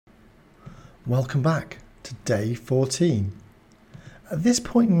Welcome back to day 14. At this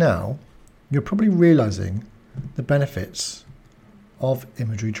point now, you're probably realizing the benefits of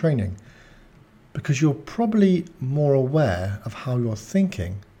imagery training because you're probably more aware of how you're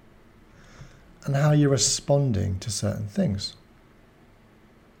thinking and how you're responding to certain things.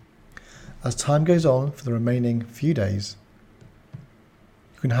 As time goes on for the remaining few days,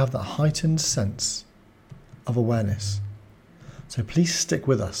 you can have that heightened sense of awareness. So please stick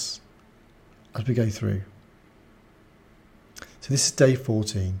with us as we go through. So this is day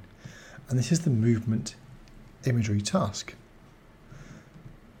 14, and this is the movement imagery task.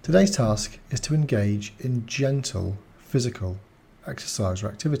 Today's task is to engage in gentle physical exercise or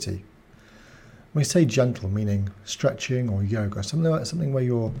activity. When we say gentle, meaning stretching or yoga, something where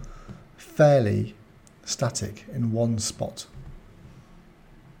you're fairly static in one spot.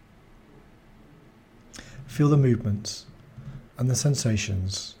 Feel the movements and the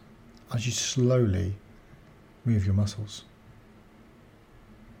sensations as you slowly move your muscles.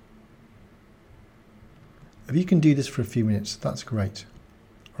 If you can do this for a few minutes, that's great.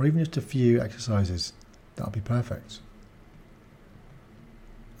 Or even just a few exercises, that'll be perfect.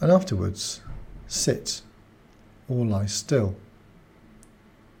 And afterwards, sit or lie still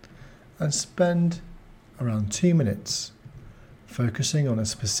and spend around 2 minutes focusing on a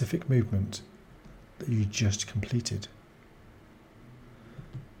specific movement that you just completed.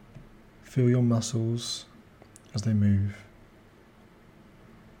 Feel your muscles as they move.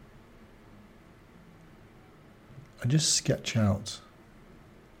 And just sketch out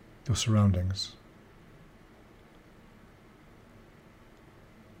your surroundings.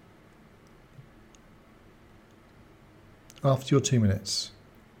 After your 2 minutes,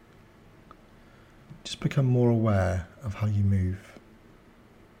 just become more aware of how you move.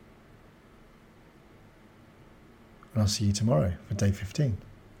 And I'll see you tomorrow for day 15.